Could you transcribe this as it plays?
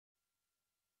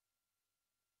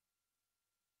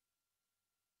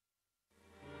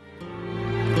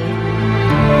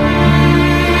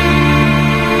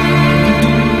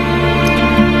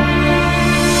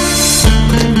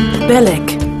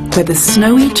where the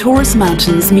snowy Taurus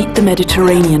Mountains meet the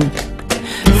Mediterranean.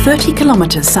 30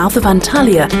 kilometers south of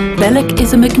Antalya, Belek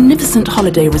is a magnificent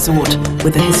holiday resort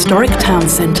with a historic town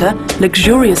centre,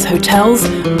 luxurious hotels,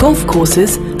 golf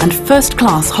courses and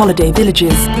first-class holiday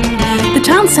villages. The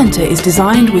town centre is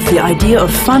designed with the idea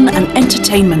of fun and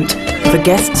entertainment for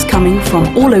guests coming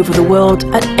from all over the world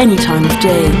at any time of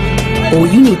day. All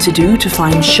you need to do to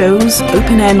find shows,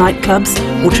 open-air nightclubs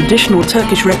or traditional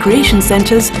Turkish recreation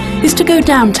centres is to go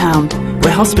downtown,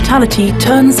 where hospitality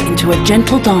turns into a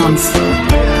gentle dance.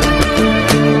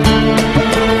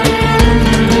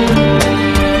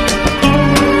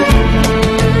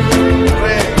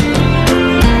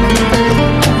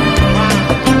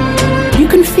 You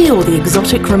can feel the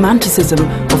exotic romanticism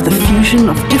of the fusion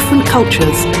of different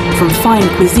cultures, from fine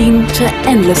cuisine to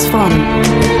endless fun.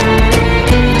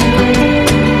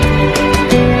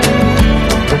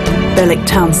 Belek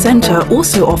Town Centre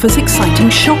also offers exciting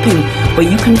shopping, where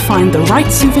you can find the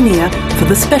right souvenir for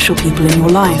the special people in your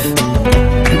life.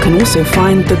 You can also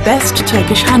find the best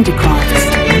Turkish handicrafts.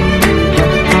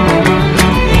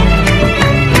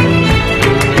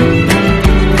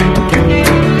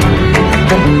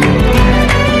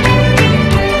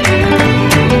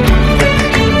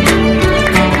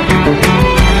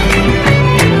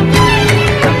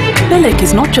 Belek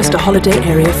is not just a holiday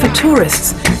area for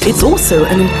tourists, it's also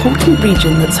an important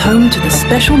region that's home to the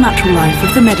special natural life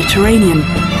of the Mediterranean.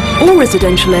 All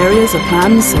residential areas are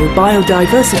planned so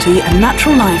biodiversity and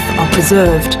natural life are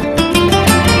preserved.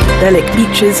 Belek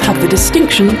beaches have the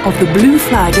distinction of the Blue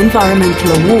Flag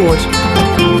Environmental Award.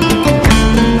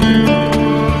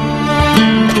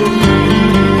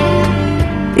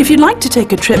 If you'd like to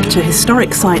take a trip to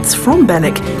historic sites from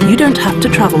Belek, you don't have to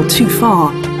travel too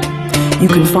far. You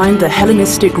can find the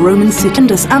Hellenistic Roman city and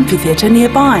Indus amphitheatre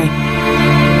nearby.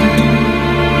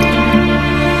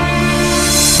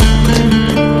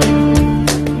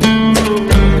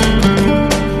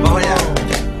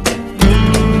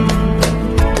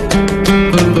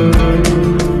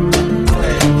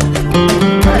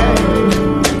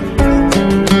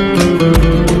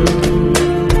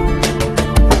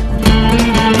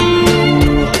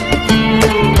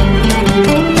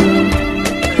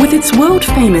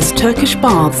 World-famous Turkish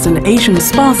baths and Asian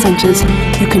spa centres,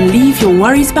 you can leave your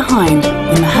worries behind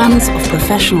in the hands of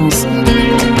professionals.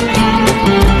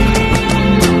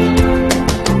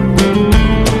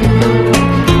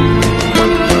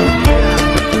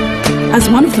 As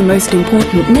one of the most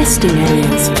important nesting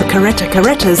areas for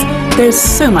carretas, there's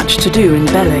so much to do in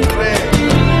Belek.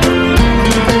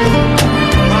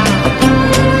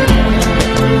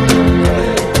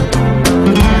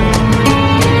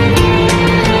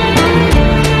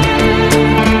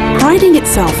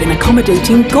 Itself in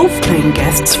accommodating golf-playing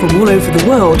guests from all over the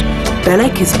world,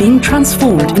 Belek is being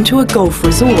transformed into a golf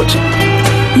resort.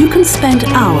 You can spend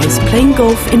hours playing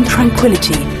golf in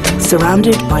tranquility,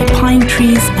 surrounded by pine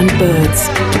trees and birds.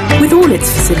 With all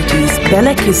its facilities,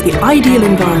 Belek is the ideal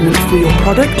environment for your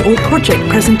product or project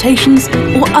presentations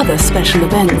or other special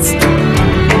events.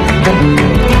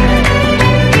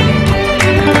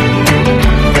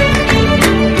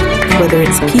 Whether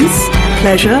it's peace,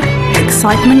 pleasure,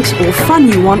 excitement or fun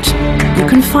you want, you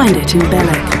can find it in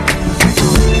Belek.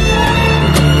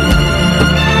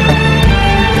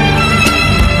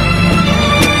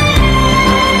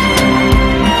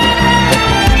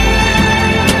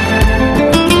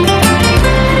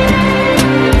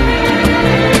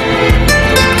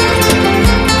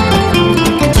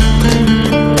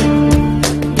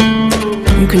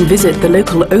 You can visit the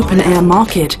local open-air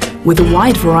market with a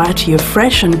wide variety of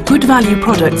fresh and good value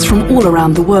products from all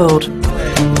around the world.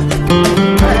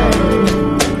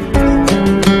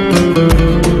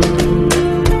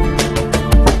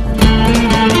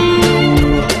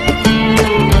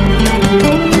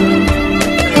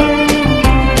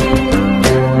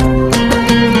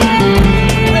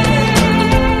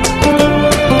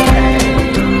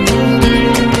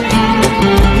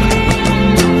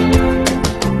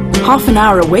 Half an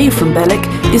hour away from Belek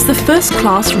is the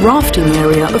first-class rafting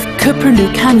area of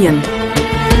Köprülü Canyon.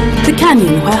 The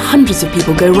canyon, where hundreds of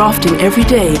people go rafting every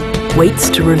day, waits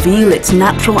to reveal its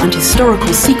natural and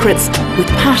historical secrets with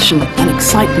passion and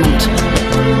excitement.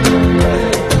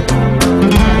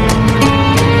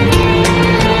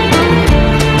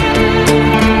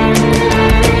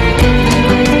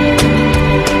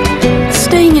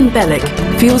 Staying in Belek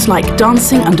feels like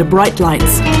dancing under bright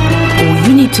lights. All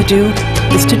you need to do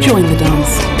is to join the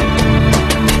dance.